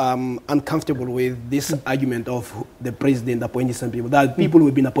why I'm uncomfortable with this argument of the president appointing some people, that people who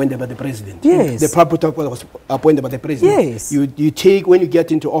have been appointed by the president. Yes. The proper was appointed by the president. Yes. You take, when you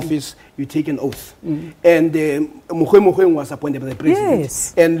get into office, you take an oath. And Mogoeng was appointed by the president.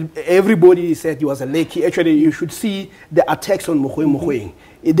 Yes. And everybody said he was a lake. Actually, you should see the attacks on Mogoeng.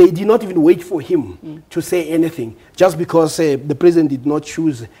 They did not even wait for him to say anything, just because the president did not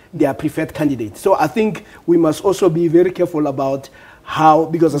choose their preferred candidate. So I think we must also be very careful about how,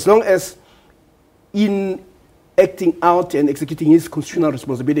 because as long as in acting out and executing his constitutional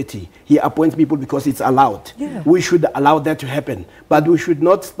responsibility, he appoints people because it's allowed. Yeah. We should allow that to happen. But we should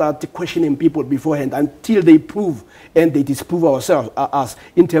not start questioning people beforehand until they prove and they disprove us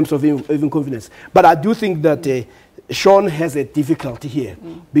in terms of even confidence. But I do think that Sean has a difficulty here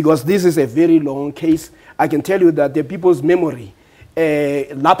because this is a very long case. I can tell you that the people's memory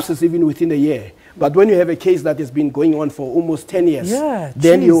lapses even within a year. But when you have a case that has been going on for almost 10 years,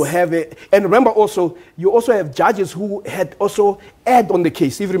 then you have a... And remember also, you also have judges who had also erred on the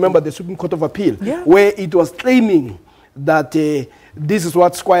case. If you remember the Supreme Court of Appeal, where it was claiming that this is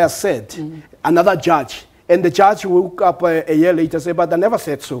what Squire said, another judge. And the judge woke up a year later and said, but I never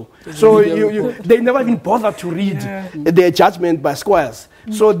said so. So they never even bothered to read their judgment by Squires.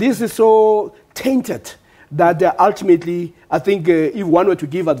 So this is so tainted that ultimately, I think if one were to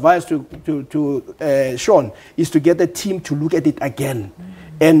give advice to Sean, is to get the team to look at it again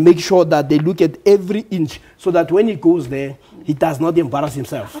and make sure that they look at every inch so that when he goes there, he does not embarrass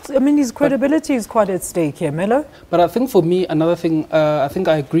himself. I mean, his credibility is quite at stake here, Melo. But I think for me, another thing, I think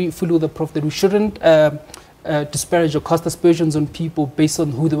I agree fully with the Prof that we shouldn't disparage or cast aspersions on people based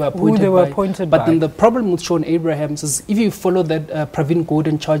on who they were appointed by. But then the problem with Sean Abrahams is if you follow that Pravin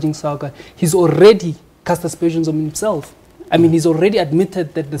Gordhan charging saga, he's already cast aspersions on himself. I mean, he's already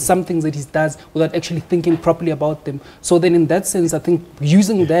admitted that there's some things that he does without actually thinking properly about them. So then in that sense, I think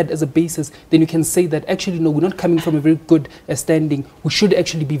using that as a basis, then you can say that actually, no, we're not coming from a very good standing. We should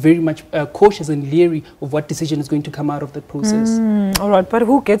actually be very much cautious and leery of what decision is going to come out of that process. All right, but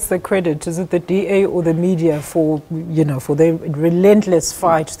who gets the credit? Is it the DA or the media for, you know, for their relentless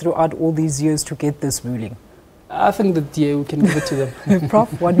fight throughout all these years to get this ruling? I think the DA, we can give it to them.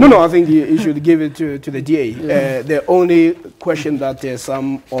 Prof, No, I think you should give it to the DA. The only question that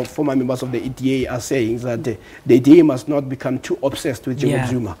some of former members of the DA are saying is that the DA must not become too obsessed with Jacob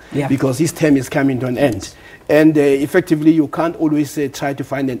Zuma because his term is coming to an end. And effectively, you can't always try to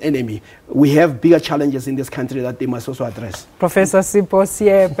find an enemy. We have bigger challenges in this country that they must also address. Professor Sipho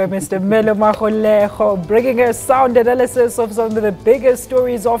Siepe, Mr. Melo Magolejo, bringing a sound analysis of some of the biggest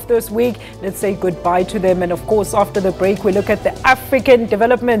stories of this week. Let's say goodbye to them. And of course, after the break, we look at the African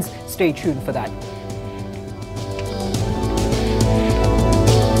developments. Stay tuned for that.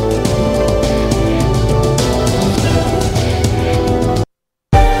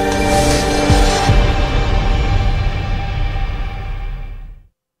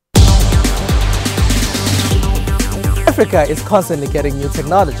 Africa is constantly getting new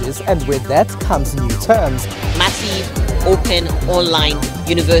technologies, and with that comes new terms. Massive, open, online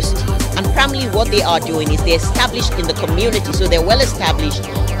university. And primarily what they are doing is they're established in the community, so they're well established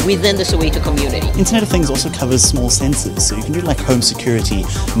within the Soweto community. Internet of Things also covers small sensors, so you can do like home security,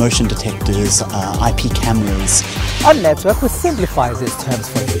 motion detectors, IP cameras. Our network, which simplifies these terms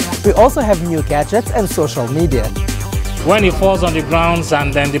for you. We also have new gadgets and social media. When it falls on the grounds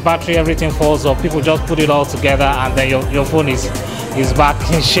and then the battery, everything falls off, people just put it all together and then your phone is back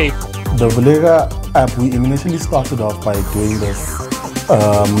in shape. The Volega app, we initially started off by doing this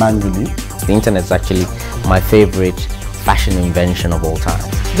manually. The internet is actually my favorite fashion invention of all time.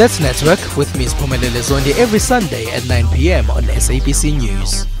 That's Network with Ms. Pumelele Zondi every Sunday at 9 p.m. on SABC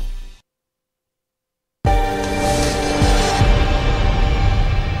News.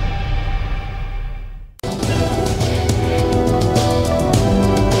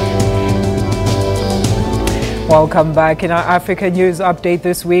 Welcome back. In our Africa News Update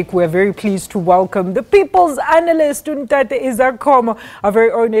this week, we're very pleased to welcome the People's Analyst, Ntate Izakomo, our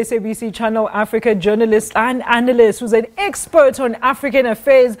very own SABC Channel Africa journalist and analyst who's an expert on African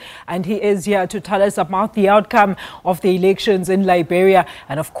affairs, and he is here to tell us about the outcome of the elections in Liberia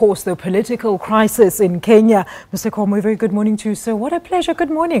and, of course, the political crisis in Kenya. Mr. Komo, a very good morning to you, sir. What a pleasure. Good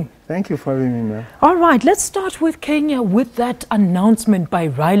morning. Thank you for having me, ma'am. All right, let's start with Kenya with that announcement by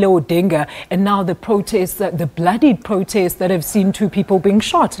Raila Odinga and now the protests, the bloodied protests that have seen 2 people being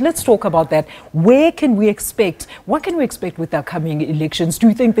shot. Let's talk about that. What can we expect with the coming elections? Do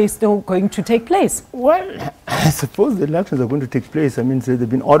you think they're still going to take place? Well, I suppose the elections are going to take place. I mean, they've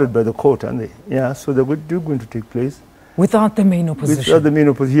been ordered by the court, aren't they? Yeah, so they're going to take place. Without the main opposition? Without the main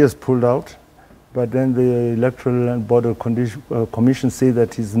opposition. He has pulled out. But then the Electoral and Border Commission say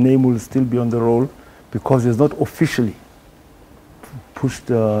that his name will still be on the roll because he has not officially pushed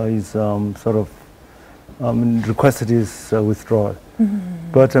his requested his withdrawal.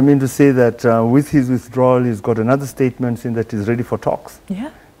 But I mean to say that with his withdrawal, he's got another statement saying that he's ready for talks.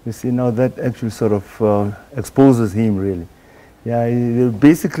 Yeah. You see, now that actually sort of exposes him really. Yeah,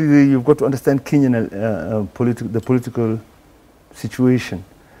 basically you've got to understand Kenyan the political situation.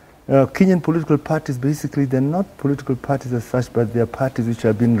 Kenyan political parties, basically, they're not political parties as such, but they're parties which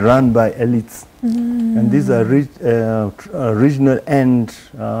have been run by elites. And these are regional and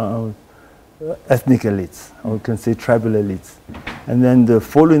ethnic elites, or you can say tribal elites. And then the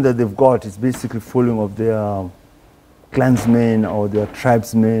following that they've got is basically following of their clansmen or their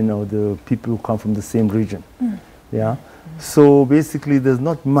tribesmen or the people who come from the same region. Yeah. So basically, there's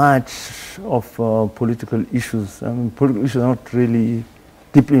not much of political issues. I mean, political issues are not really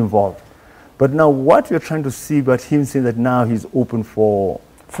deeply involved. But now what we're trying to see about him saying that now he's open for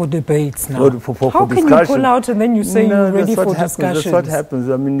debates now. For How discussion. can you pull out and then you say you're ready for discussions? That's what happens.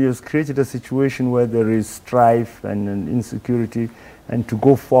 I mean, you've created a situation where there is strife and insecurity, and to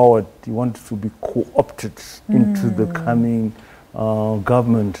go forward, you want to be co-opted into the coming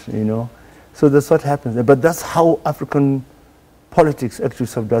government, you know. So that's what happens. But that's how African politics actually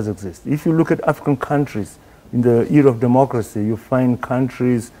does exist. If you look at African countries, in the era of democracy, you find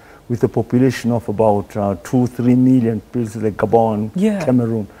countries with a population of about 2-3 million, places like Gabon,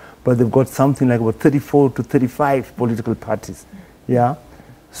 Cameroon. But they've got something like about 34 to 35 political parties. Yeah.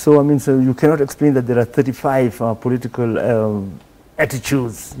 So, I mean, so you cannot explain that there are 35 political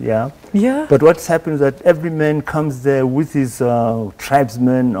attitudes. Yeah. Yeah. But what's happened is that every man comes there with his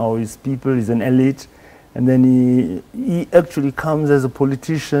tribesmen or his people, he's an elite, and then he actually comes as a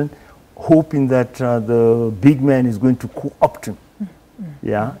politician, hoping that the big man is going to co-opt him,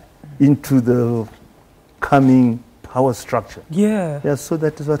 into the coming power structure. Yeah, so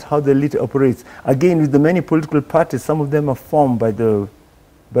that is how the elite operates. Again, with the many political parties, some of them are formed by the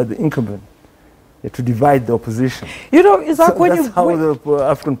incumbent to divide the opposition. You know, Isaac, so that's how the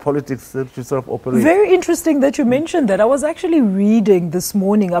African politics sort of operates. Very interesting that you mentioned that. I was actually reading this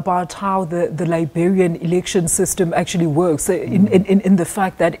morning about how the Liberian election system actually works, in the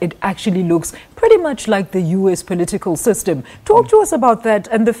fact that it actually looks pretty much like the US political system. Talk to us about that,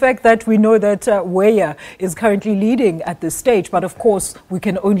 and the fact that we know that Weah is currently leading at this stage, but of course we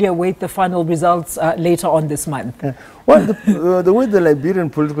can only await the final results later on this month. Yeah. Well, the way the Liberian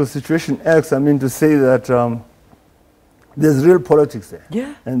political situation acts, I mean to say that there's real politics there.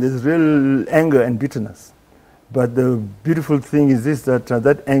 Yeah. And there's real anger and bitterness. But the beautiful thing is this, that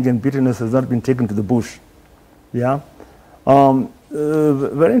that anger and bitterness has not been taken to the bush. Yeah.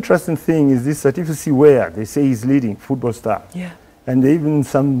 Very interesting thing is this, that if you see Weah, they say he's leading, football star. Yeah. And even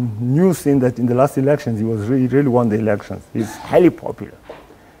some news saying that in the last elections, he was really won the elections. He's highly popular.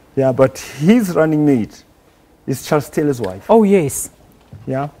 Yeah, but his running mate is Charles Taylor's wife. Oh, yes.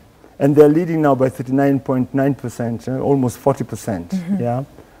 Yeah. And they're leading now by 39.9%, almost 40%. Mm-hmm. Yeah.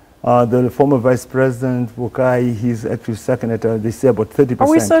 The former vice president, Wokai, he's actually second at, they say, about 30%. Are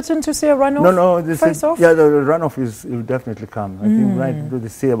we certain to see a runoff? No, they say, off? yeah, the runoff will definitely come. I think right, they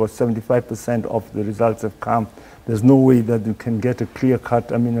say about 75% of the results have come. There's no way that you can get a clear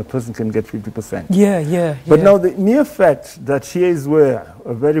cut. I mean, a person can get 50%. Yeah. But now the mere fact that here is where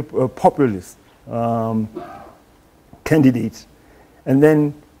a very populist candidate, and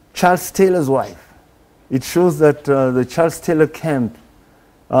then Charles Taylor's wife, it shows that the Charles Taylor camp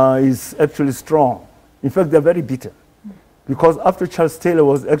is actually strong. In fact, they're very bitter. Because after Charles Taylor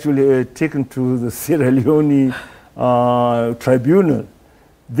was actually taken to the Sierra Leone tribunal,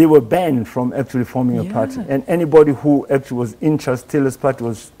 they were banned from actually forming a party. And anybody who actually was in Charles Taylor's party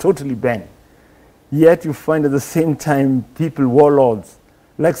was totally banned. Yet you find at the same time people, warlords,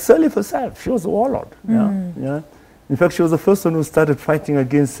 like Sirleaf herself, she was a warlord. Yeah. In fact, she was the first one who started fighting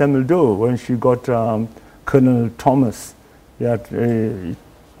against Samuel Doe when she got Colonel Thomas to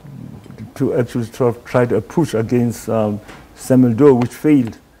actually try to push against Samuel Doe, which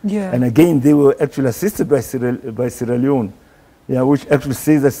failed. Yeah. And again, they were actually assisted by Sierra Leone, which actually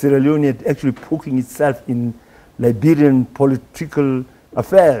says that Sierra Leone had actually poking itself in Liberian political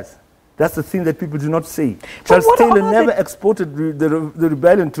affairs. That's the thing that people do not say. Charles Taylor never exported the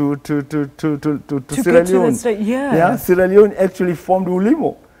rebellion to Sierra Leone. Sierra Leone actually formed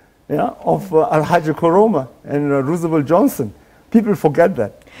Ulimo of Alhaji Koroma and Roosevelt Johnson. People forget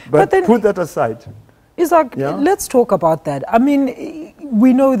that. But then, put that aside. Isaac, let's talk about that. I mean,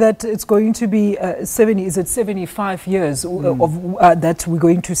 we know that it's going to be 75 years of that we're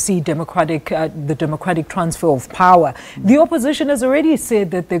going to see the democratic transfer of power. The opposition has already said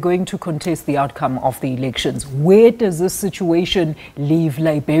that they're going to contest the outcome of the elections. Where does this situation leave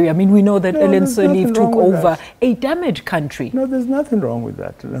Liberia? I mean, we know that Ellen Sirleaf took over a damaged country. No, there's nothing wrong with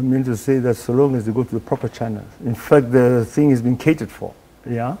that. I mean to say that so long as they go to the proper channels. In fact, the thing is being catered for.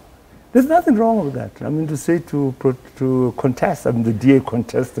 Yeah. There's nothing wrong with that. I mean, to say to contest, I mean, the DA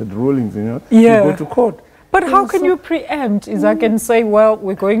contested rulings, you go to court. But how can you preempt, Isaac, and say, well,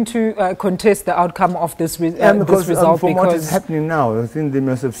 we're going to contest the outcome of this, this result? From what is happening now, I think they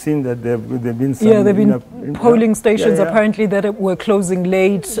must have seen that there have been some... Yeah, there have been polling stations apparently that were closing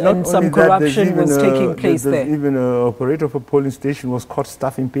late and some corruption was taking place there. Even an operator of a polling station was caught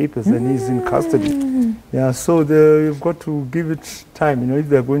stuffing papers and he's in custody. Yeah, so you've got to give it time. If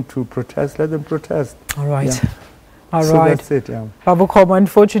they're going to protest, let them protest. All right. Yeah. All so right. That's it, yeah. Babu Khoma,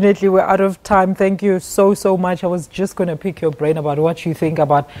 unfortunately, we're out of time. Thank you so much. I was just going to pick your brain about what you think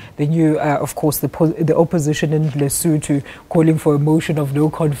about the new, of course, the opposition in Lesotho calling for a motion of no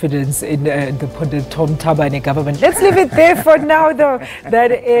confidence in the Tom Tabane government. Let's leave it there for now, though.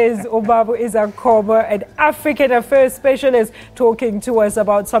 That is Ubabu Isaac Khoma, an African affairs specialist, talking to us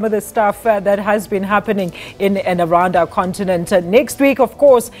about some of the stuff that has been happening in and around our continent. Next week, of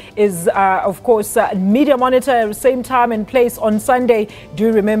course, is, Media Monitor, same time and place on Sunday.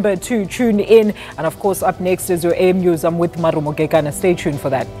 Do remember to tune in. And of course, up next is your AM News. I'm with Maru Mogekana. Stay tuned for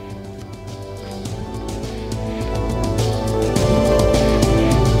that.